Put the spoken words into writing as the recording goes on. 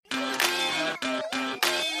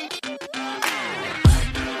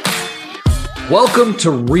Welcome to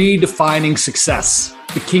Redefining Success,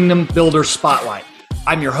 the Kingdom Builder Spotlight.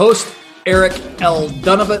 I'm your host, Eric L.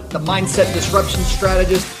 Dunavant, the Mindset Disruption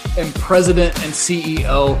Strategist and President and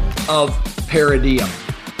CEO of Paradigm.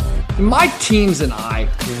 My teams and I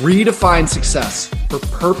redefine success for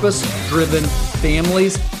purpose-driven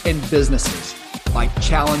families and businesses by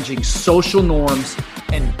challenging social norms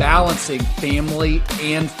and balancing family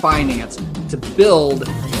and finance to build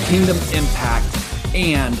kingdom impact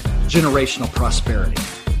and generational prosperity.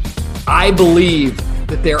 I believe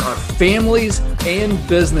that there are families and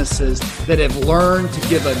businesses that have learned to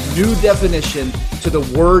give a new definition to the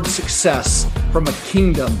word success from a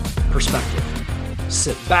kingdom perspective.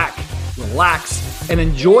 Sit back, relax, and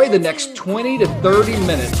enjoy the next 20 to 30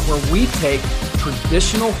 minutes where we take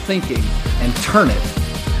traditional thinking and turn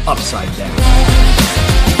it upside down.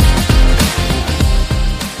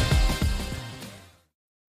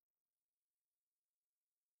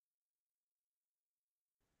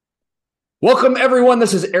 Welcome, everyone.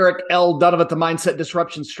 This is Eric L. Dunavant, the Mindset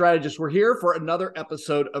Disruption Strategist. We're here for another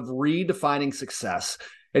episode of Redefining Success.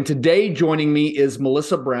 And today joining me is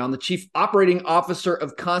Melissa Brown, the Chief Operating Officer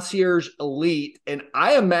of Concierge Elite. And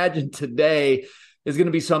I imagine today is going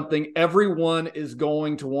to be something everyone is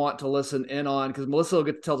going to want to listen in on, because Melissa will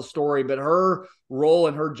get to tell the story, but her role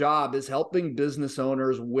and her job is helping business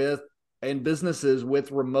owners and businesses with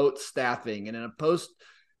remote staffing. And in a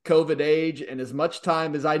post-COVID age, and as much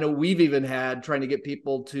time as I know we've even had trying to get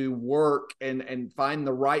people to work and find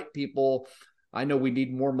the right people, I know we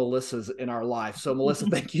need more Melissas in our life. So Melissa,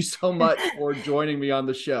 thank you so much for joining me on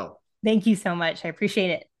the show. Thank you so much. I appreciate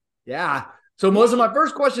it. Yeah. So Melissa, my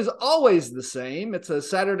first question is always the same. It's a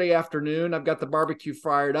Saturday afternoon. I've got the barbecue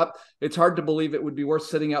fired up. It's hard to believe it would be worth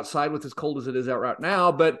sitting outside with as cold as it is out right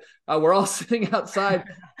now, but we're all sitting outside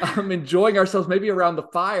enjoying ourselves, maybe around the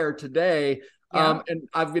fire today. Yeah. And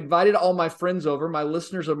I've invited all my friends over. My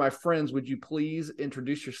listeners are my friends. Would you please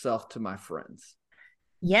introduce yourself to my friends?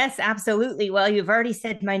 Yes, absolutely. Well, you've already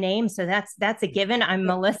said my name, so that's a given. I'm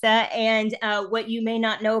Melissa, and what you may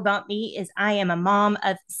not know about me is I am a mom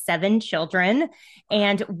of 7 children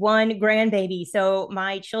and 1 grandbaby. So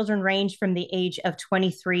my children range from the age of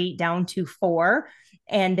 23 down to 4.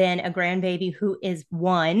 And then a grandbaby who is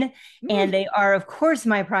 1. And they are, of course,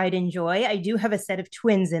 my pride and joy. I do have a set of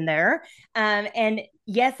twins in there. And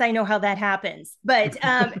yes, I know how that happens. But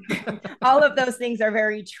all of those things are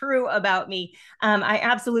very true about me. I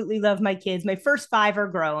absolutely love my kids. My first 5 are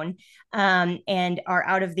grown and are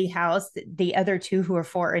out of the house. The other 2 who are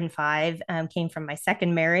 4 and 5 came from my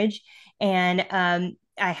second marriage. And I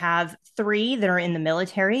have 3 that are in the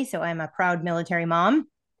military. So I'm a proud military mom.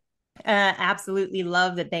 Absolutely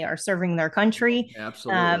love that they are serving their country.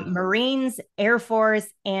 Absolutely. Marines, Air Force,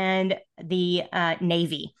 and the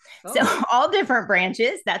Navy. Oh. So all different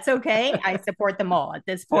branches. That's okay. I support them all at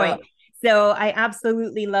this point. Yeah. So I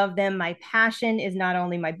absolutely love them. My passion is not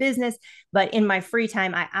only my business, but in my free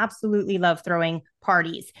time, I absolutely love throwing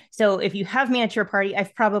parties. So if you have me at your party,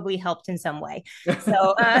 I've probably helped in some way.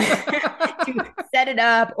 So to set it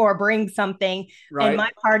up or bring something. Right. And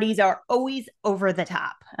my parties are always over the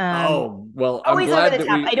top. Well, always over the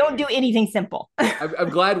top. I don't do anything simple. I'm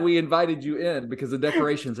glad we invited you in because the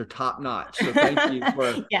decorations are top notch. So thank you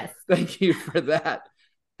for yes. Thank you for that.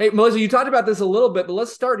 Hey, Melissa, you talked about this a little bit, but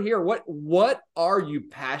let's start here. What are you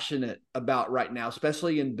passionate about right now,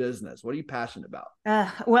 especially in business? What are you passionate about?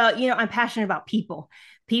 Well, I'm passionate about people.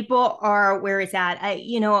 People are where it's at.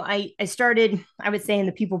 I started, I would say, in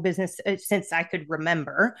the people business since I could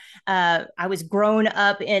remember. I was grown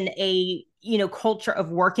up in a culture of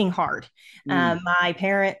working hard. My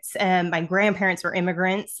parents, my grandparents were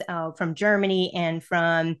immigrants from Germany and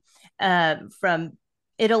from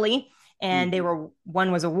Italy. And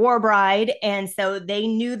one was a war bride. And so they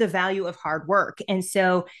knew the value of hard work. And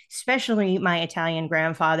so especially my Italian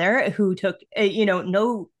grandfather who took,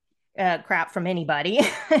 no crap from anybody.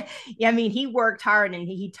 I mean, he worked hard and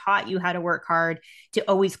he taught you how to work hard to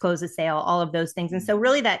always close a sale, all of those things. And so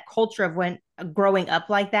really that culture of growing up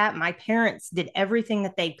like that, my parents did everything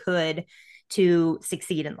that they could to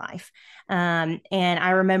succeed in life. And I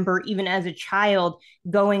remember even as a child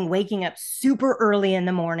waking up super early in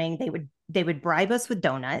the morning, they would bribe us with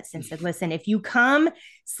donuts and said, listen, if you come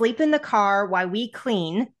sleep in the car while we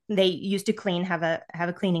clean, they used to have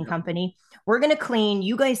a cleaning company. We're going to clean,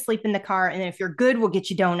 you guys sleep in the car. And then if you're good, we'll get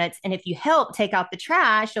you donuts. And if you help take out the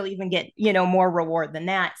trash, you'll even get, more reward than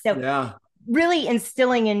that. So yeah. Really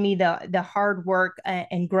instilling in me the hard work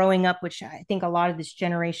and growing up, which I think a lot of this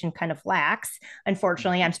generation kind of lacks.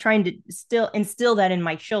 Unfortunately, I'm trying to still instill that in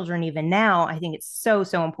my children even now. I think it's so,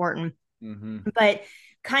 so important. Mm-hmm. But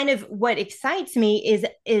kind of what excites me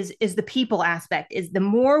is the people aspect. Is the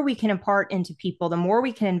more we can impart into people, the more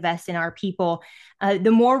we can invest in our people,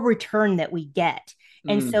 the more return that we get.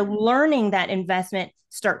 And so learning that investment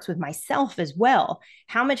starts with myself as well.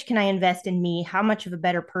 How much can I invest in me? How much of a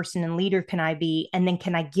better person and leader can I be? And then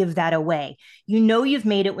can I give that away? You've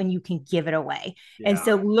made it when you can give it away. Yeah. And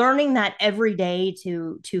so learning that every day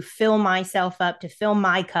to fill myself up, to fill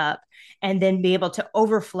my cup, and then be able to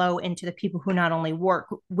overflow into the people who not only work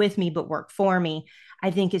with me, but work for me,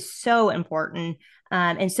 I think is so important.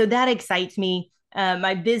 And so that excites me.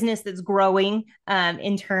 My business that's growing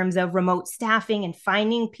in terms of remote staffing and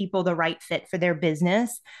finding people the right fit for their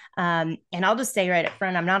business. And I'll just say right up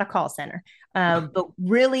front, I'm not a call center, but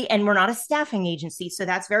really, and we're not a staffing agency. So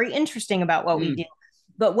that's very interesting about what we do.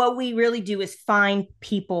 But what we really do is find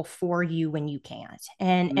people for you when you can't,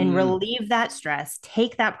 and relieve that stress,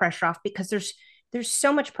 take that pressure off, because there's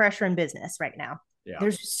so much pressure in business right now. Yeah.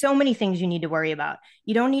 There's so many things you need to worry about.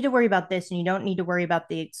 You don't need to worry about this, and you don't need to worry about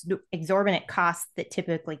the exorbitant costs that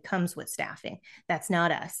typically comes with staffing. That's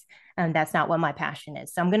not us. And that's not what my passion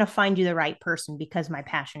is. So I'm going to find you the right person, because my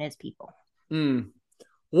passion is people.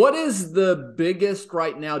 What is the biggest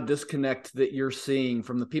right now disconnect that you're seeing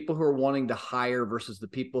from the people who are wanting to hire versus the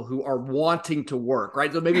people who are wanting to work,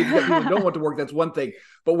 right? So maybe if you got people who don't want to work, that's one thing.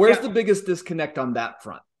 But where's the biggest disconnect on that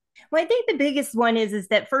front? Well, I think the biggest one is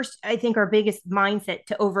that first, I think our biggest mindset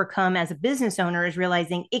to overcome as a business owner is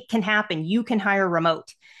realizing it can happen. You can hire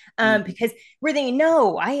remote. Because we're thinking,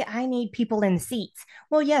 no, I need people in the seats.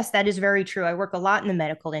 Well, yes, that is very true. I work a lot in the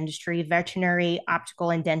medical industry, veterinary,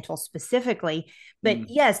 optical, and dental specifically.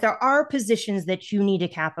 But yes, there are positions that you need to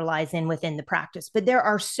capitalize in within the practice. But there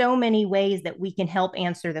are so many ways that we can help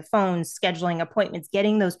answer the phones, scheduling appointments,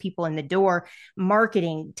 getting those people in the door,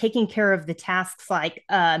 marketing, taking care of the tasks like,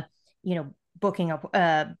 booking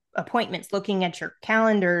appointments, looking at your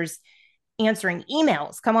calendars, answering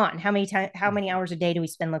emails. Come on. How many hours a day do we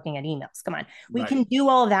spend looking at emails? Come on. We can do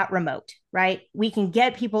all of that remote, right? We can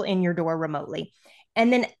get people in your door remotely,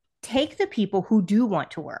 and then take the people who do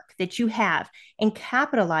want to work that you have and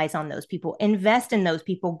capitalize on those people, invest in those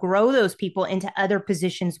people, grow those people into other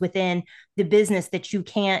positions within the business that you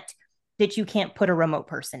can't put a remote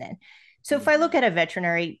person in. So if I look at a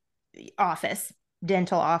veterinary office,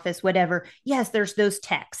 dental office, whatever, yes, there's those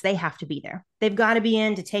techs. They have to be there. They've got to be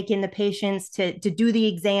in to take in the patients, to do the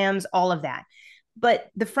exams, all of that.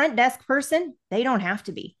 But the front desk person, they don't have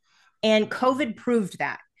to be. And COVID proved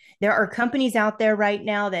that. There are companies out there right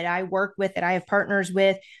now that I work with, that I have partners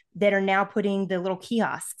with, that are now putting the little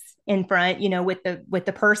kiosks in front, with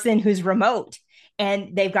the person who's remote.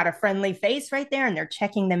 And they've got a friendly face right there, and they're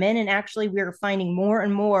checking them in. And actually, we're finding more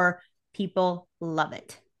and more people love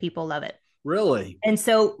it. People love it. Really? And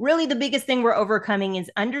so really the biggest thing we're overcoming is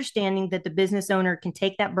understanding that the business owner can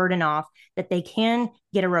take that burden off, that they can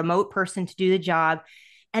get a remote person to do the job.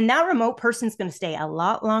 And that remote person's going to stay a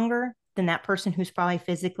lot longer than that person who's probably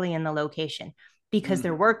physically in the location, because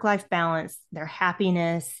their work-life balance, their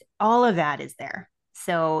happiness, all of that is there.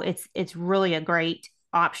 So it's really a great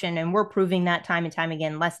option. And we're proving that time and time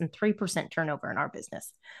again. Less than 3% turnover in our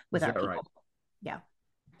business with our people. Right? Yeah.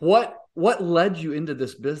 What led you into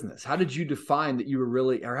this business? How did you define that you were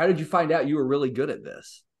really, or how did you find out you were really good at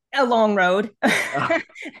this? A long road. A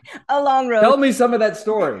long road. Tell me some of that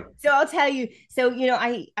story. So I'll tell you. So,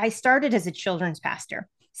 I started as a children's pastor.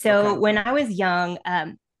 So when I was young,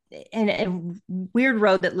 and a weird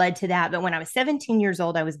road that led to that. But when I was 17 years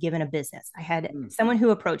old, I was given a business. I had someone who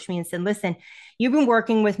approached me and said, listen, you've been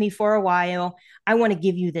working with me for a while. I want to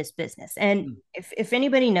give you this business. And if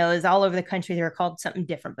anybody knows, all over the country, they were called something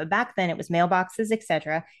different. But back then it was mailboxes,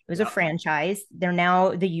 etc. It was a franchise. They're now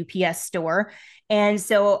the UPS store. And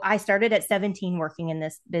so I started at 17 working in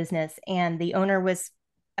this business. And the owner was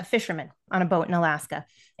a fisherman on a boat in Alaska.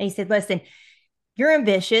 And he said, listen, you're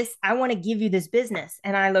ambitious. I want to give you this business.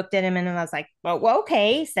 And I looked at him and I was like, well,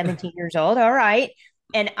 okay, 17 years old. All right.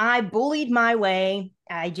 And I bullied my way.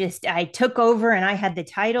 I took over, and I had the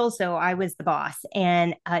title. So I was the boss,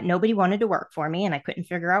 and nobody wanted to work for me, and I couldn't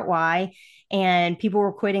figure out why. And people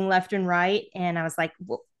were quitting left and right. And I was like,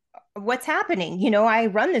 well, what's happening? I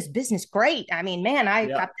run this business great. I mean, man, I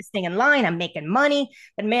got this thing in line. I'm making money,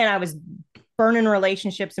 but man, I was burning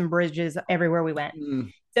relationships and bridges everywhere we went.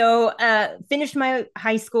 So finished my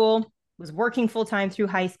high school, was working full-time through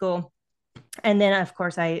high school. And then, of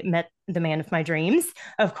course, I met the man of my dreams,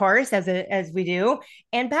 of course, as we do.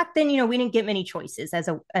 And back then, we didn't get many choices as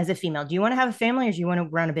a female. Do you want to have a family, or do you want to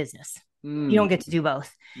run a business? You don't get to do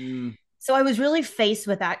both. So I was really faced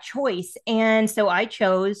with that choice. And so I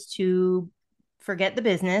chose to forget the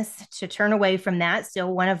business, to turn away from that.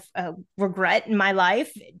 Still one of regret in my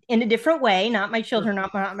life in a different way, not my children,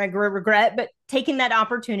 not my regret, but taking that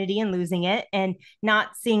opportunity and losing it and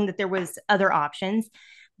not seeing that there was other options.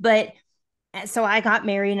 But so I got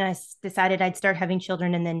married and I decided I'd start having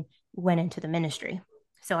children and then went into the ministry.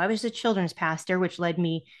 So I was a children's pastor, which led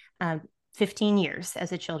me 15 years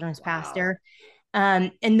as a children's pastor.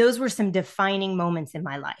 And those were some defining moments in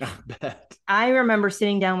my life. I remember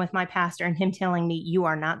sitting down with my pastor and him telling me, you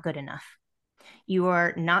are not good enough. You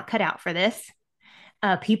are not cut out for this.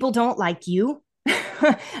 People don't like you.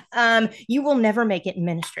 You will never make it in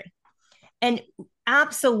ministry. And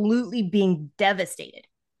absolutely being devastated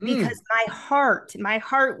because my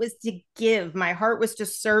heart was to give. My heart was to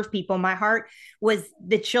serve people. My heart was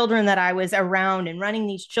the children that I was around and running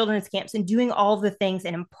these children's camps and doing all the things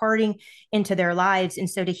and imparting into their lives. And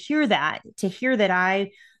so to hear that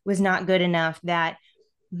I was not good enough, that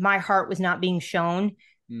my heart was not being shown,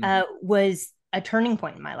 was a turning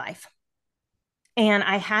point in my life. And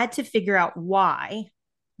I had to figure out what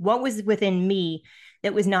was within me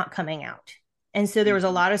that was not coming out. And so there was a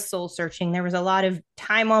lot of soul searching. There was a lot of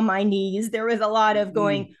time on my knees. There was a lot of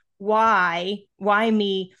going, why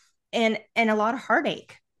me? And a lot of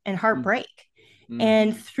heartache and heartbreak.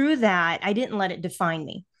 And through that, I didn't let it define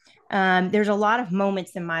me. There's a lot of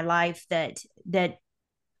moments in my life that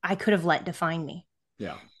I could have let define me.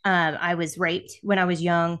 Yeah. I was raped when I was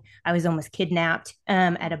young. I was almost kidnapped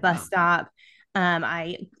at a bus stop.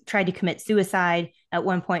 I tried to commit suicide at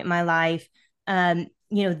one point in my life.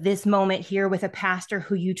 This moment here with a pastor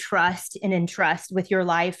who you trust and entrust with your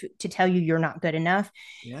life to tell you you're not good enough,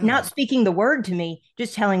 not speaking the word to me,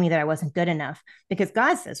 just telling me that I wasn't good enough, because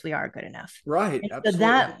God says we are good enough. Right. So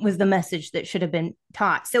that was the message that should have been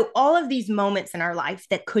taught. So all of these moments in our life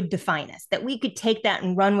that could define us, that we could take that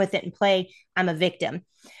and run with it and play, I'm a victim,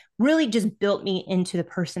 really just built me into the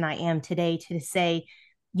person I am today, to say,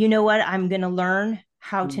 you know what, I'm going to learn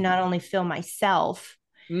how to not only fill myself,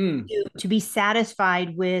 to be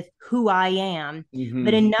satisfied with who I am,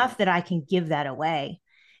 but enough that I can give that away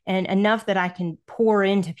and enough that I can pour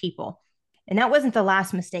into people. And that wasn't the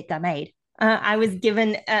last mistake I made. I was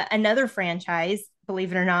given another franchise,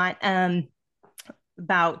 believe it or not,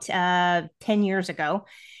 about 10 years ago,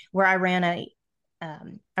 where I ran a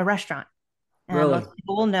restaurant. Really? Most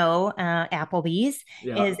people will know Applebee's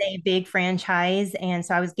is a big franchise. And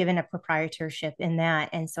so I was given a proprietorship in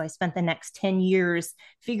that. And so I spent the next 10 years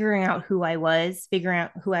figuring out who I was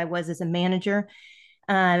as a manager.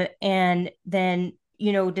 And then,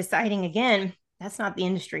 deciding again, that's not the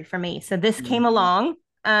industry for me. So this came along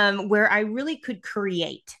where I really could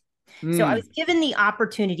create. So I was given the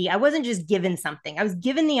opportunity. I wasn't just given something. I was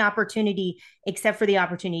given the opportunity, except for the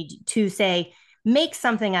opportunity to say, make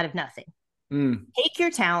something out of nothing. Take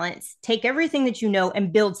your talents, take everything that you know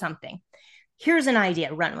and build something. Here's an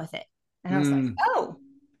idea, run with it. And I was like, oh,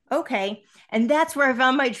 okay. And that's where I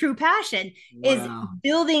found my true passion, is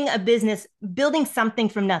building a business, building something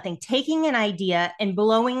from nothing, taking an idea and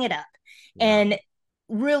blowing it up. And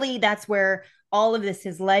really that's where all of this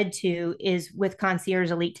has led to, is with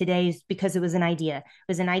Concierge Elite today, is because it was an idea. It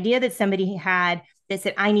was an idea that somebody had that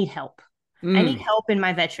said, I need help. I need help in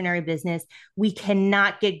my veterinary business. We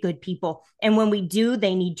cannot get good people. And when we do,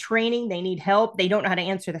 they need training. They need help. They don't know how to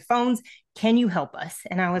answer the phones. Can you help us?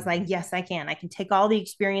 And I was like, yes, I can. I can take all the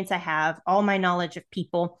experience I have, all my knowledge of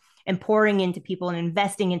people, and pouring into people and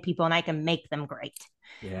investing in people, and I can make them great.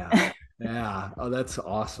 Yeah. Yeah. Oh, that's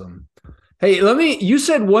awesome. Hey, you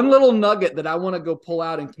said one little nugget that I want to go pull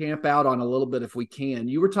out and camp out on a little bit if we can.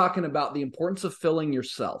 You were talking about the importance of filling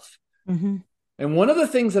yourself. And one of the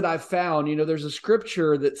things that I've found, there's a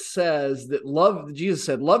scripture that says that Jesus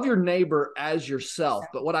said, love your neighbor as yourself.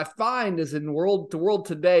 But what I find is in world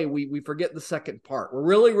today, we forget the second part. We're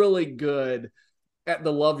really, really good at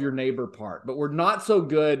the love your neighbor part, but we're not so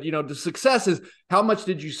good. The success is how much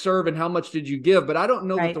did you serve and how much did you give? But I don't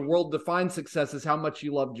know that the world defines success as how much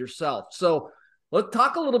you loved yourself. So let's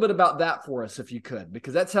talk a little bit about that for us, if you could,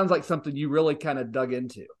 because that sounds like something you really kind of dug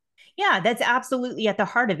into. Yeah, that's absolutely at the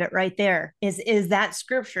heart of it right there, is that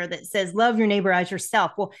scripture that says, love your neighbor as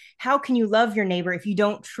yourself. Well, how can you love your neighbor if you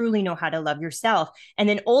don't truly know how to love yourself? And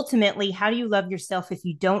then ultimately, how do you love yourself if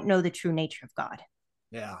you don't know the true nature of God?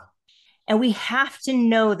 Yeah. And we have to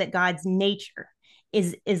know that God's nature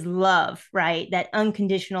is love, right? That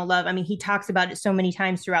unconditional love. I mean, he talks about it so many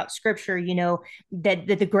times throughout scripture, that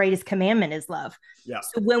the greatest commandment is love. Yeah.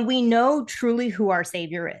 So when we know truly who our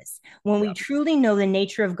Savior is, when we truly know the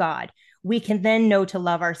nature of God, we can then know to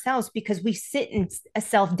love ourselves, because we sit in a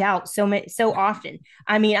self-doubt so often.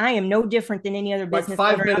 I mean, I am no different than any other Like business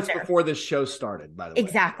 5 minutes owner out there. before this show started, by the way.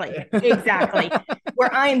 Exactly.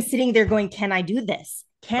 Where I am sitting there going, can I do this?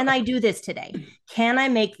 Can I do this today? Can I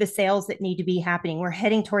make the sales that need to be happening? We're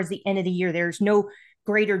heading towards the end of the year. There's no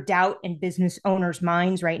greater doubt in business owners'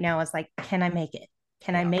 minds right now. It's like, can I make it?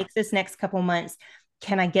 Can I make this next couple months?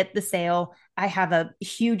 Can I get the sale? I have a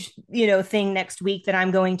huge, thing next week that I'm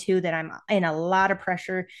going to, that I'm in a lot of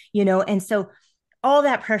pressure, and so all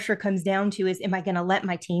that pressure comes down to is, am I going to let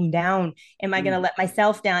my team down? Am I going to let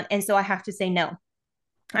myself down? And so I have to say, no,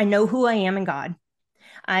 I know who I am in God.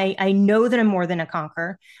 I know that I'm more than a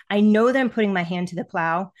conqueror. I know that I'm putting my hand to the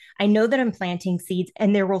plow. I know that I'm planting seeds,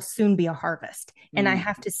 and there will soon be a harvest. And I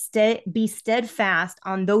have to be steadfast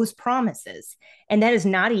on those promises. And that is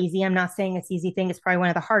not easy. I'm not saying it's an easy thing. It's probably one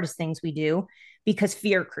of the hardest things we do, because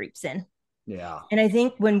fear creeps in. Yeah. And I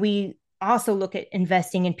think when we also look at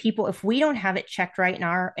investing in people, if we don't have it checked right in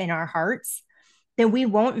our hearts, then we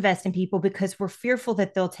won't invest in people, because we're fearful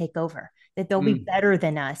that they'll take over, that they'll be better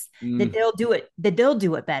than us, that they'll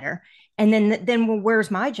do it better. And then well,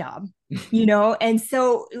 where's my job? And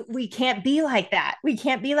so we can't be like that. We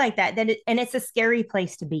can't be like that. And it's a scary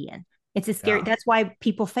place to be in. It's a scary, that's why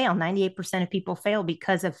people fail. 98% of people fail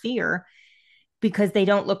because of fear, because they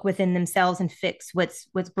don't look within themselves and fix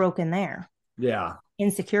what's broken there. Yeah.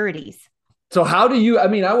 Insecurities. So how do you,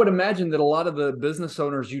 I would imagine that a lot of the business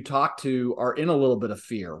owners you talk to are in a little bit of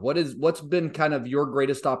fear. What's been kind of your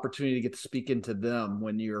greatest opportunity to get to speak into them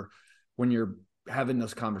when you're having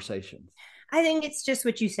those conversations? I think it's just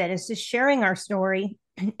what you said. It's just sharing our story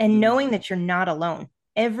and knowing that you're not alone.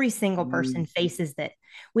 Every single person faces that.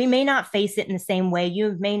 We may not face it in the same way.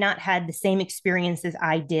 You may not had the same experience as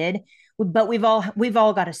I did, but we've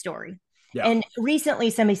all got a story. Yeah. And recently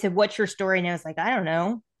somebody said, "What's your story?" And I was like, I don't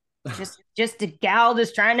know. Just a gal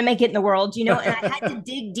just trying to make it in the world, and I had to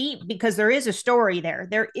dig deep, because there is a story there.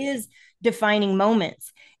 There is defining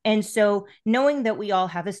moments. And so knowing that we all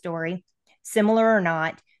have a story, similar or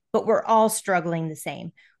not, but we're all struggling the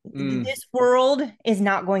same. This world is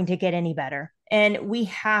not going to get any better. And we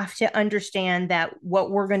have to understand that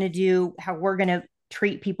what we're going to do, how we're going to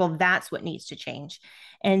treat people, that's what needs to change.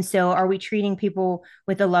 And so are we treating people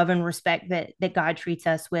with the love and respect that God treats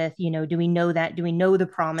us with? Do we know that? Do we know the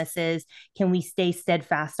promises? Can we stay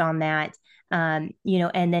steadfast on that? And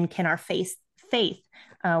then can our faith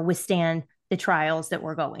withstand the trials that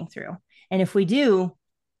we're going through? And if we do,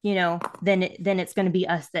 then it's going to be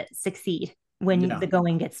us that succeed when the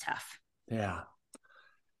going gets tough. Yeah.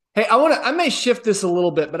 Hey, I may shift this a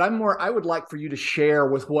little bit, but I would like for you to share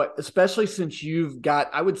with especially since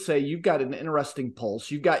I would say you've got an interesting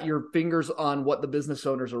pulse. You've got your fingers on what the business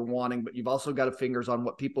owners are wanting, but you've also got fingers on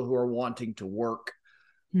what people who are wanting to work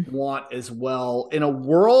want as well. In a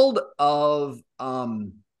world of,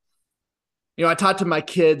 I talk to my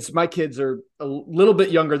kids. My kids are a little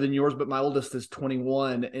bit younger than yours, but my oldest is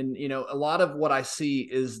 21. And, a lot of what I see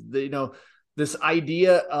is this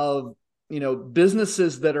idea of,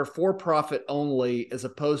 businesses that are for profit only, as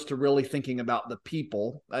opposed to really thinking about the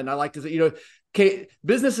people. And I like to say,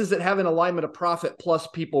 businesses that have an alignment of profit plus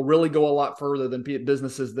people really go a lot further than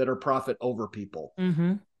businesses that are profit over people.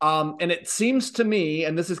 And it seems to me,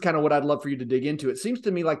 and this is kind of what I'd love for you to dig into, it seems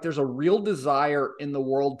to me like there's a real desire in the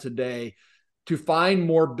world today to find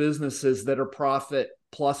more businesses that are profit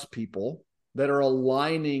plus people, that are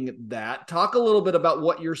aligning that. Talk a little bit about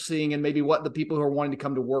what you're seeing and maybe what the people who are wanting to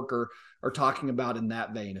come to work are talking about in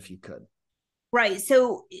that vein, if you could. Right.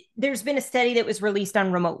 So there's been a study that was released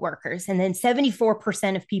on remote workers, and then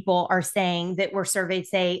 74% of people are saying that were surveyed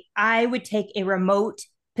say, I would take a remote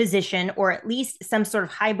position or at least some sort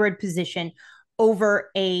of hybrid position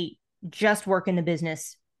over a just work in the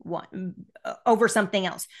business one over something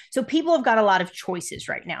else. So people have got a lot of choices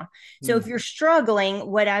right now. So if you're struggling,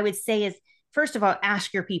 what I would say is, first of all,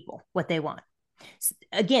 ask your people what they want.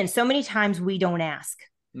 Again, so many times we don't ask.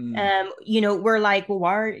 We're like, well,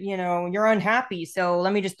 why, you're unhappy, so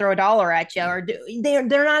let me just throw $1 at you. Or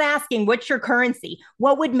they're not asking, what's your currency?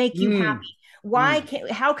 What would make you happy?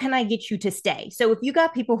 How can I get you to stay? So if you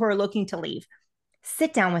got people who are looking to leave,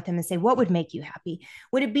 sit down with them and say, what would make you happy?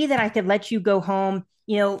 Would it be that I could let you go home?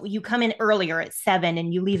 You come in earlier at 7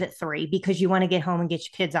 and you leave at 3 because you want to get home and get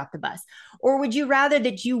your kids off the bus? Or would you rather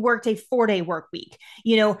that you worked a 4-day work week?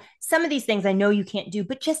 Some of these things I know you can't do,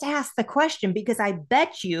 but just ask the question, because I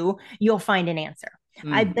bet you'll find an answer.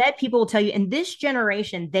 I bet people will tell you, in this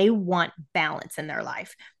generation, they want balance in their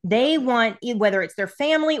life. They want, whether it's their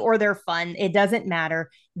family or their fun, it doesn't matter.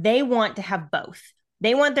 They want to have both.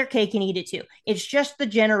 They want their cake and eat it too. It's just the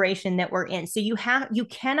generation that we're in. So you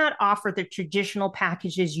cannot offer the traditional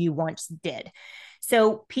packages you once did.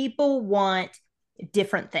 So people want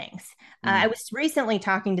different things. I was recently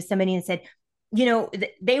talking to somebody and said,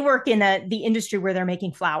 they work in the industry where they're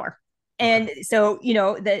making flour. And Okay. so,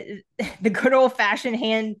 the good old fashioned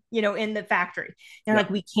hand, in the factory, they're Yeah.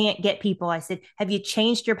 like, we can't get people. I said, have you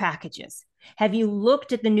changed your packages? Have you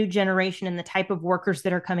looked at the new generation and the type of workers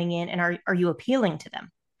that are coming in, and are you appealing to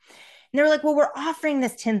them? And they're like, well, we're offering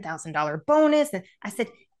this $10,000 bonus. And I said,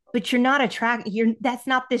 but that's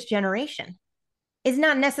not this generation. It's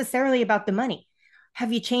not necessarily about the money.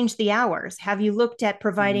 Have you changed the hours? Have you looked at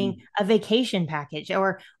providing a vacation package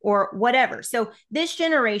or whatever? So this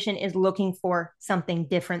generation is looking for something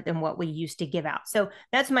different than what we used to give out. So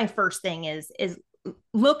that's my first thing is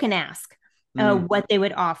look and ask what they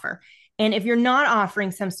would offer. And if you're not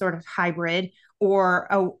offering some sort of hybrid or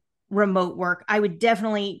a remote work, I would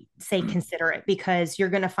definitely say consider it, because you're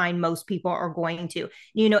going to find most people are going to.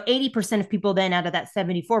 80% of people then out of that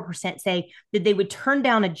 74% say that they would turn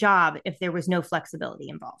down a job if there was no flexibility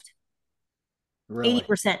involved. Really?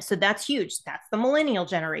 80%. So that's huge. That's the millennial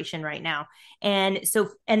generation right now. And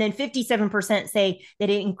then 57% say that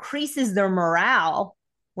it increases their morale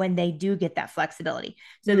when they do get that flexibility.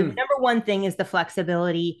 So the number one thing is the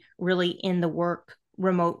flexibility really in the work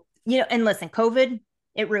remote, and listen, COVID,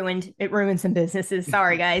 it ruined some businesses.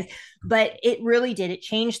 Sorry, guys. But it really did. It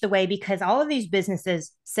changed the way, because all of these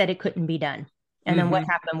businesses said it couldn't be done. And then what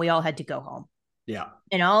happened? We all had to go home. Yeah.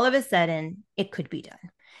 And all of a sudden, it could be done.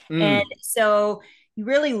 And Mm. so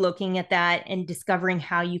really looking at that and discovering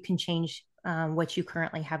how you can change what you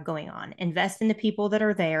currently have going on. Invest in the people that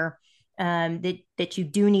are there, that you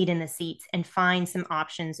do need in the seats, and find some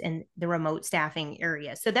options in the remote staffing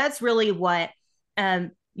area. So that's really what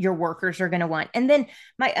your workers are going to want. And then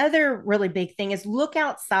my other really big thing is look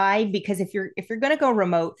outside, because if you're going to go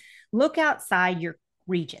remote, look outside your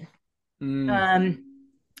region. Um,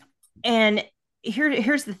 and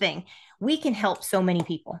here's the thing: we can help so many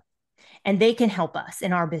people, and they can help us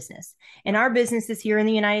in our business. And our business is here in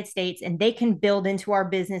the United States, and they can build into our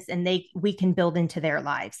business, and we can build into their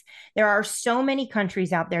lives. There are so many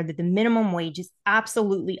countries out there that the minimum wage is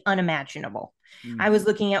absolutely unimaginable. I was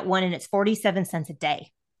looking at one, and it's 47 cents a day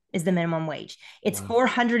is the minimum wage. It's Wow.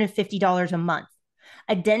 $450 a month.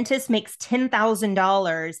 A dentist makes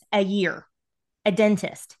 $10,000 a year, a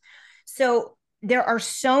dentist. So there are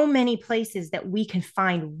so many places that we can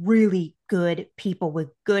find really good people with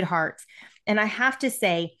good hearts. And I have to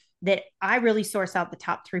say that I really source out the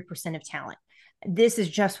top 3% of talent. This is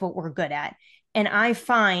just what we're good at. And I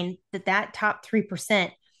find that top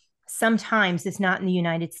 3% sometimes is not in the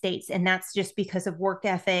United States. And that's just because of work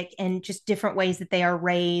ethic and just different ways that they are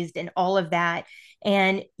raised and all of that.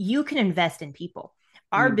 And you can invest in people.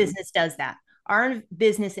 Our business does that. Our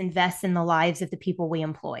business invests in the lives of the people we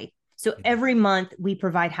employ. So every month we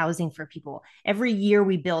provide housing for people. Every year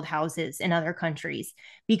we build houses in other countries,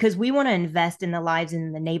 because we want to invest in the lives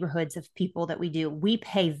and the neighborhoods of people that we do. We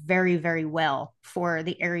pay very, very well for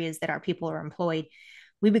the areas that our people are employed.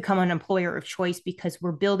 We become an employer of choice because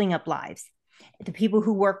we're building up lives. The people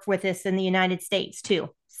who work with us in the United States too,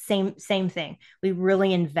 same thing. We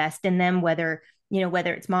really invest in them, whether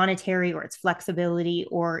it's monetary or it's flexibility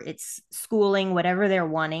or it's schooling, whatever they're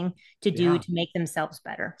wanting to do Yeah. to make themselves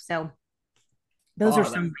better. So those are Oh,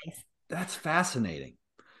 some ways. that's fascinating.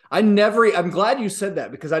 I'm glad you said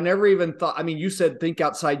that, because I never even thought, I mean, you said think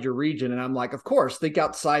outside your region. And I'm like, of course, think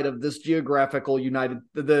outside of this geographical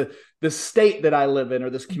the state that I live in, or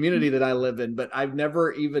this community that I live in. But I've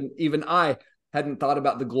never even I hadn't thought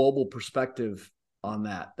about the global perspective on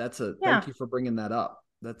that. Yeah. Thank you for bringing that up.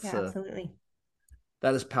 Yeah, absolutely.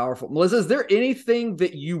 That is powerful. Melissa, is there anything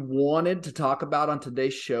that you wanted to talk about on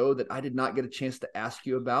today's show that I did not get a chance to ask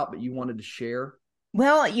you about, but you wanted to share?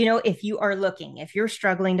 Well, if you are looking, if you're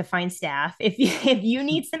struggling to find staff, if you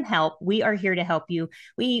need some help, we are here to help you.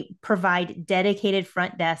 We provide dedicated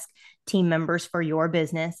front desk team members for your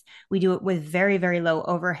business. We do it with very, very low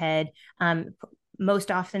overhead.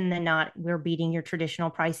 Most often than not, we're beating your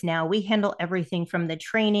traditional price now. We handle everything from the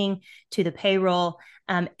training to the payroll.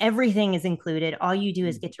 Everything is included. All you do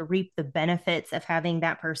is get to reap the benefits of having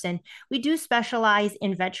that person. We do specialize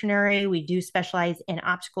in veterinary. We do specialize in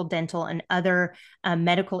optical, dental, and other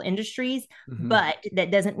medical industries, but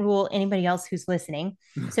that doesn't rule anybody else who's listening.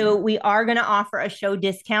 So we are going to offer a show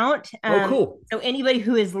discount. Oh, cool. So anybody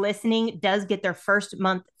who is listening does get their first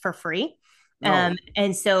month for free. No.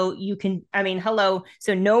 And so you can, hello.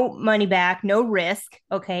 So no money back, no risk.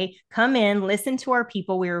 Okay. Come in, listen to our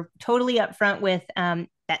people. We're totally upfront with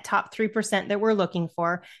that top 3% that we're looking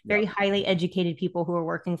for, very highly educated people who are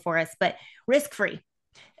working for us, but risk-free.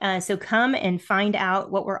 So come and find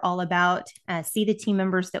out what we're all about, see the team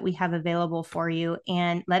members that we have available for you,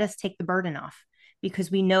 and let us take the burden off, because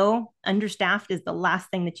we know understaffed is the last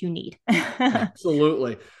thing that you need.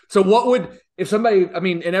 Absolutely. So what would, if somebody, I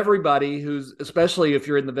mean, and everybody who's, especially if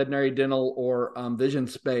you're in the veterinary dental or vision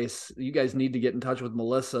space, you guys need to get in touch with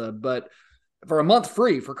Melissa, but for a month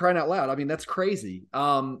free, for crying out loud, I mean, that's crazy.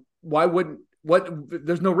 Why wouldn't,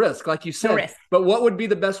 there's no risk, like you said, but what would be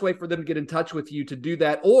the best way for them to get in touch with you to do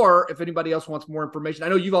that? Or if anybody else wants more information, I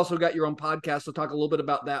know you've also got your own podcast, so talk a little bit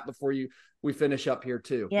about that before we finish up here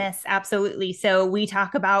too. Yes, absolutely. So we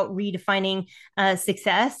talk about redefining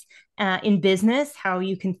success in business, how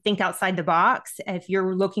you can think outside the box. If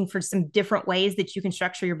you're looking for some different ways that you can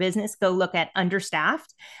structure your business, go look at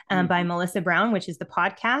Understaffed by Melissa Brown, which is the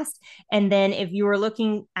podcast. And then if you are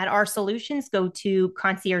looking at our solutions, go to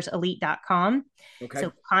conciergeelite.com. Okay.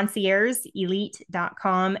 So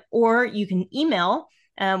conciergeelite.com, or you can email,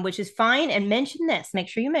 which is fine, and mention this. Make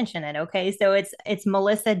sure you mention it. Okay. So it's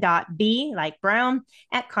melissa.b, like Brown,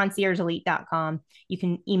 at conciergeelite.com. You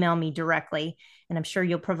can email me directly, and I'm sure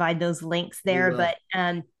you'll provide those links there. But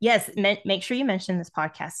yes, make sure you mention this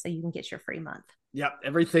podcast so you can get your free month. Yep.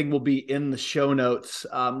 Everything will be in the show notes.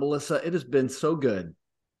 Melissa, it has been so good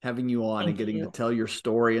having you on and getting to tell your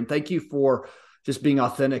story. And thank you for just being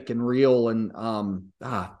authentic and real. And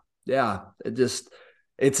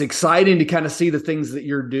it's exciting to kind of see the things that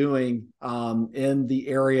you're doing in the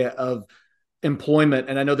area of employment.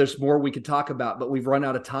 And I know there's more we could talk about, but we've run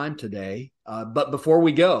out of time today. But before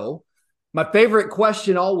we go, my favorite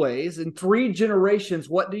question always, in 3 generations,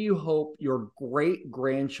 what do you hope your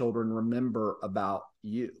great-grandchildren remember about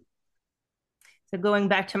you? So going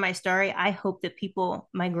back to my story, I hope that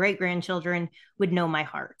my great-grandchildren would know my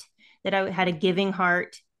heart, that I had a giving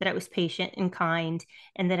heart, that I was patient and kind,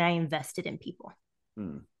 and that I invested in people.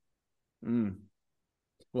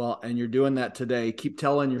 Well, and you're doing that today. Keep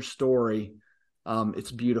telling your story.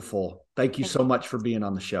 It's beautiful. Thank you so much for being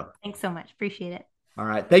on the show. Thanks so much. Appreciate it. All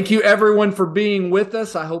right. Thank you, everyone, for being with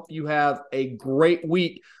us. I hope you have a great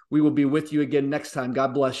week. We will be with you again next time.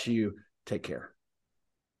 God bless you. Take care.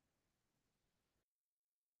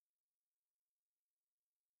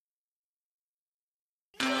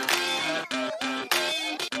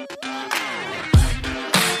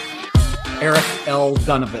 Eric L.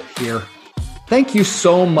 Dunavant here. Thank you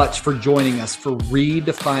so much for joining us for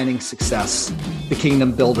Redefining Success, the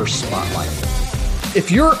Kingdom Builder Spotlight. If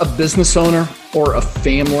you're a business owner or a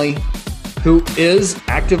family who is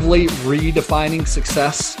actively redefining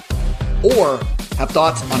success, or have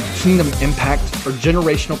thoughts on kingdom impact or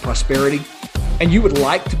generational prosperity, and you would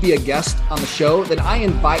like to be a guest on the show, then I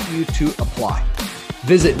invite you to apply.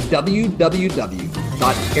 Visit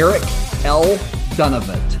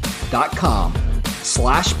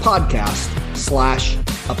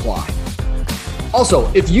www.ericldunavant.com/podcast/apply.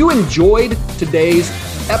 Also, if you enjoyed today's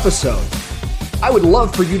episode, I would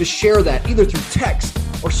love for you to share that either through text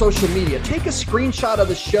or social media. Take a screenshot of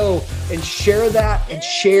the show and share that, and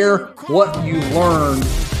share what you learned.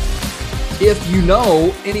 If you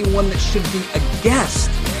know anyone that should be a guest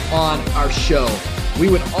on our show, we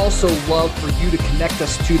would also love for you to connect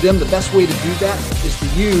us to them. The best way to do that is to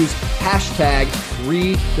use hashtag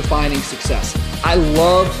Redefining Success. I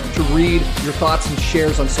love to read your thoughts and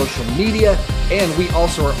shares on social media, and we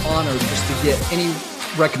also are honored just to get any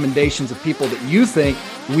recommendations of people that you think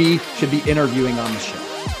we should be interviewing on the show.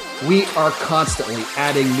 We are constantly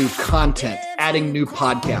adding new content, adding new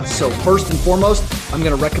podcasts. So first and foremost, I'm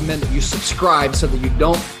going to recommend that you subscribe so that you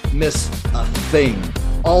don't miss a thing.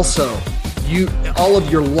 Also, all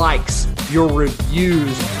of your likes, your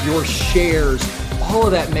reviews, your shares, all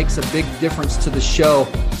of that makes a big difference to the show.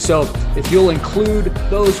 So if you'll include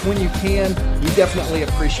those when you can, we definitely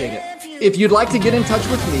appreciate it. If you'd like to get in touch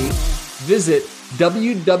with me, visit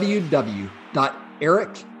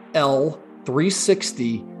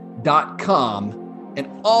www.ericl360.com, and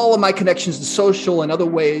all of my connections to social and other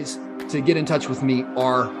ways to get in touch with me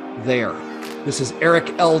are there. This is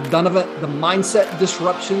Eric L. Dunavant, the Mindset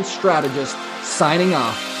Disruption Strategist, signing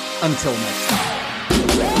off. Until next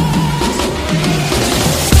time.